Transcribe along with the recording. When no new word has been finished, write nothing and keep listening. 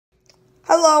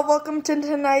Hello, welcome to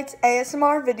tonight's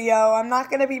ASMR video. I'm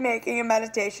not going to be making a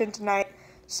meditation tonight.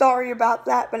 Sorry about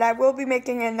that, but I will be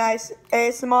making a nice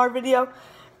ASMR video.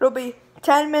 It'll be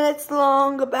 10 minutes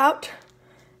long about.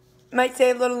 Might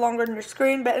say a little longer on your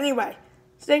screen, but anyway.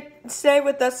 Stay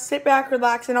with us, sit back,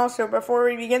 relax, and also before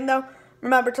we begin though,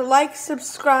 remember to like,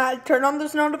 subscribe, turn on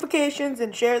those notifications,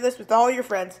 and share this with all your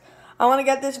friends. I want to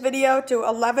get this video to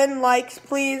 11 likes,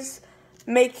 please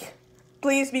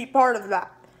be part of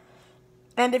that.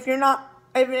 And if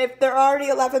there are already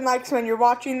 11 likes when you're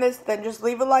watching this, then just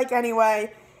leave a like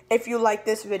anyway if you like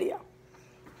this video.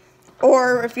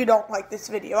 Or if you don't like this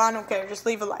video, I don't care, just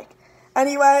leave a like.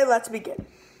 Anyway, let's begin.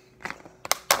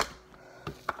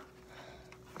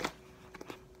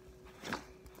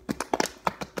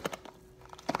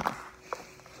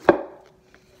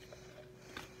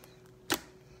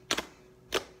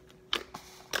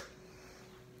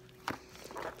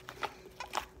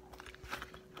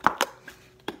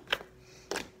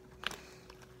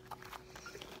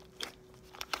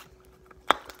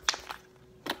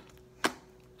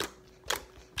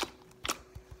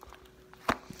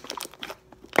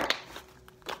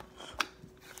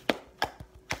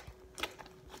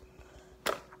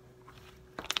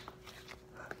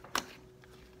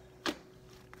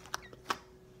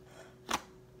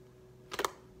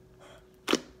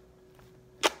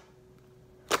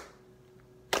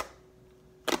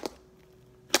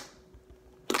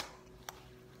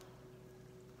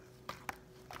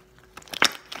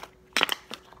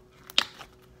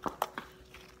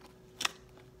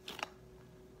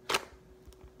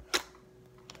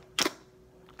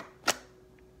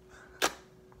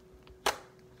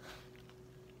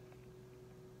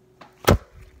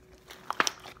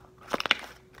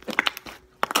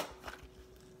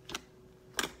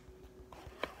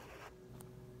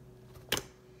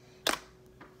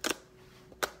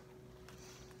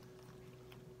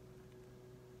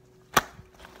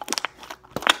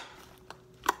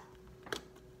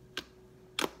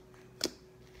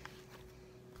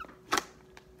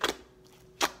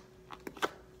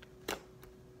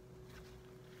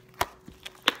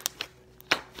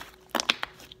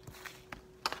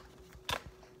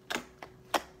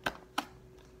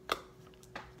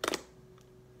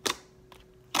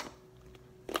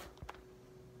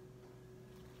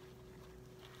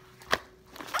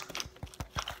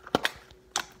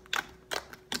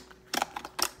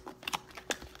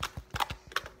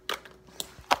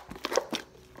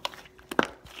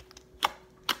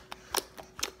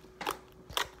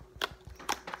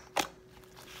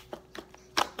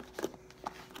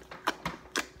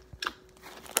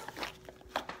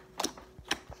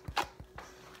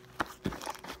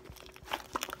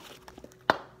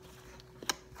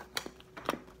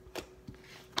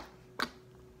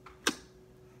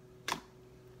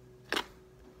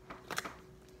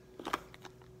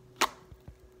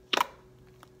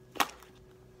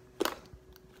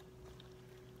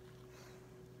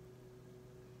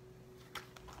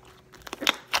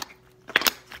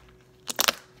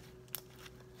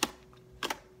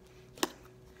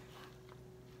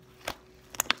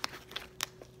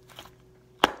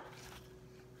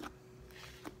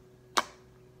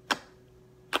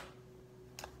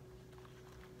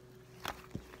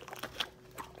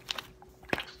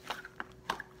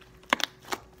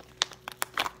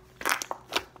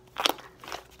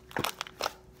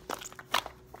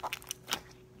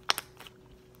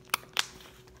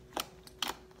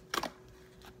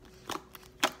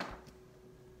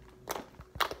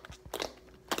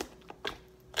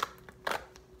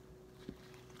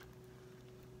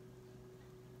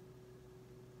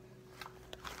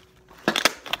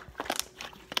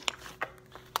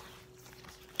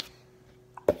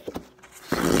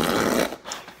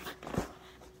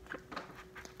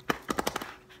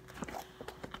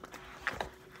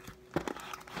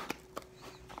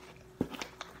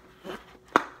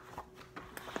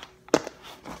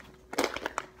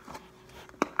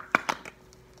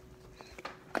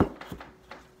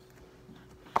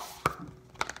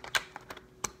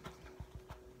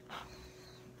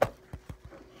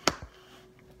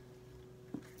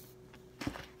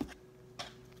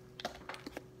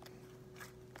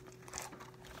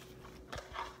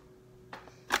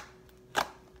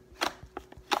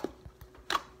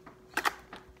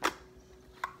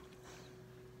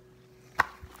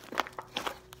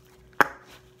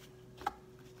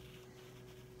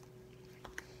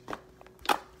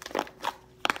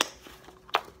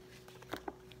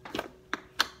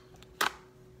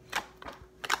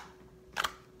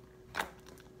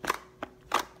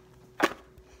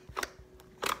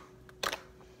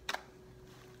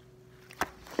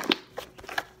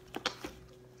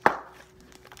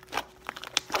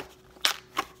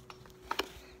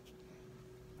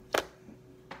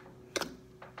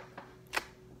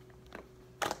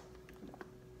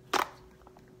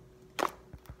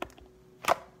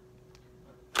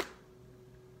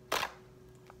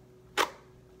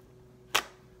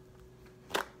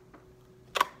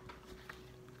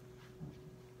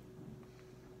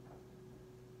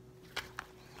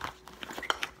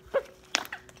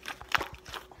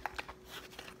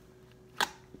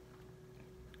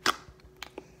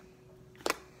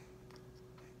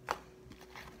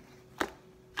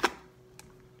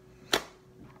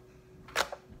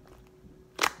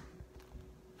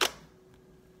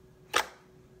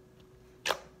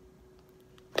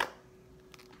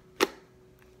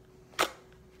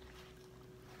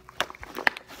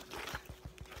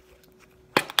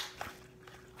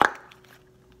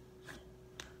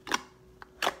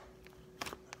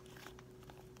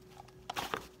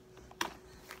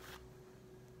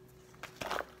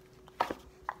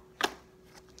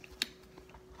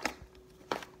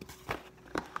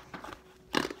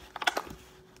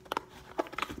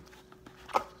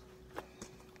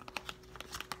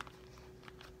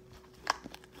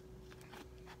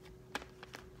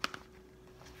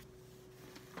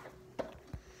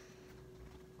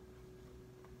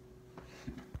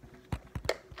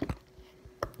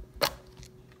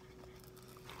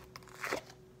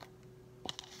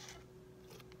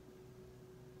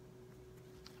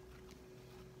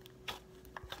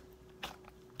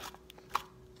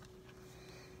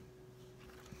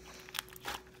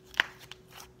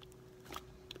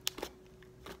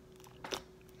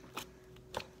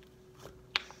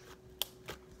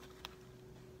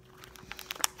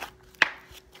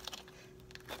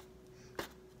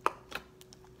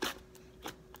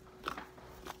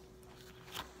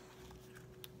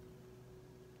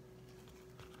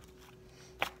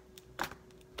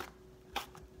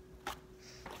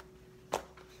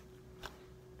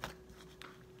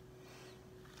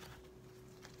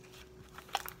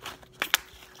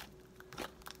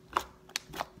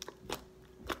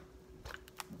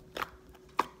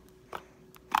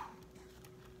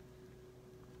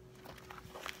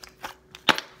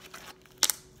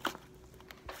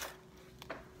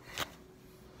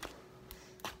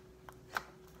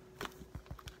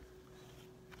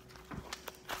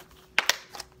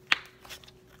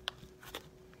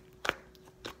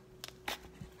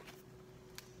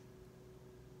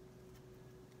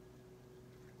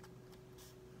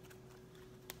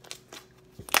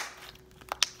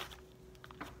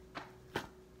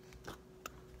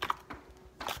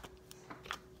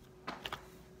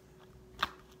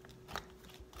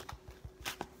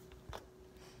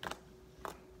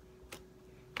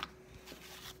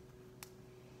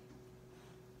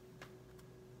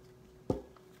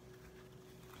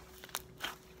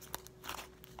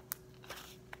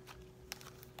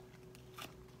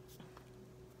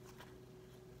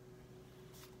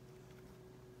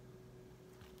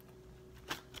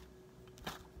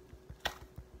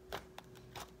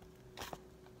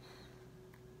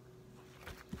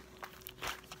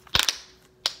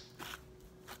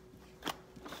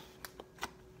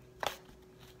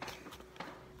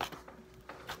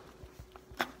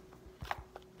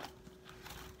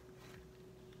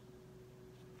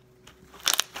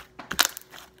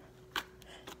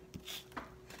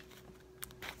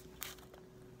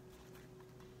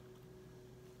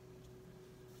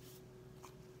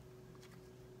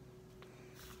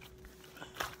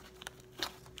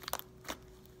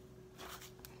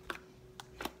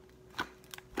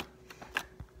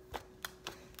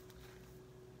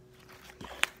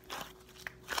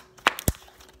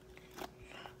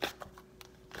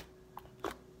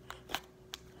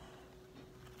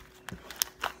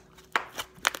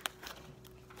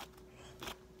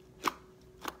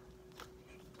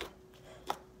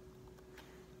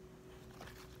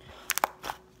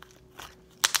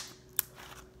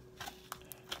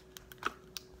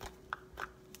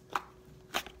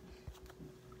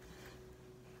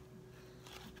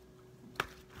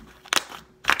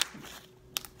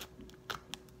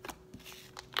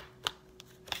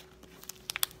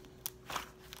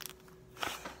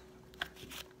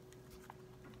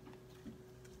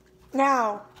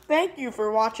 Now, thank you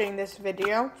for watching this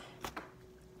video.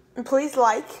 And please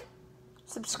like,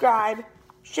 subscribe,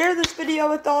 share this video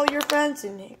with all your friends,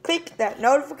 and click that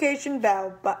notification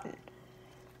bell button.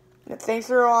 And thanks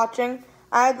for watching.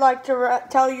 I'd like to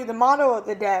tell you the motto of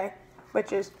the day,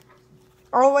 which is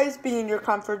always be in your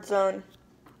comfort zone,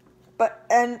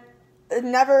 and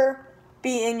never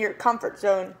be in your comfort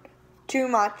zone too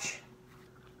much.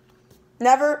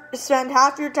 Never spend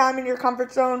half your time in your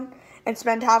comfort zone and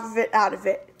spend half of it out of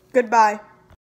it. Goodbye.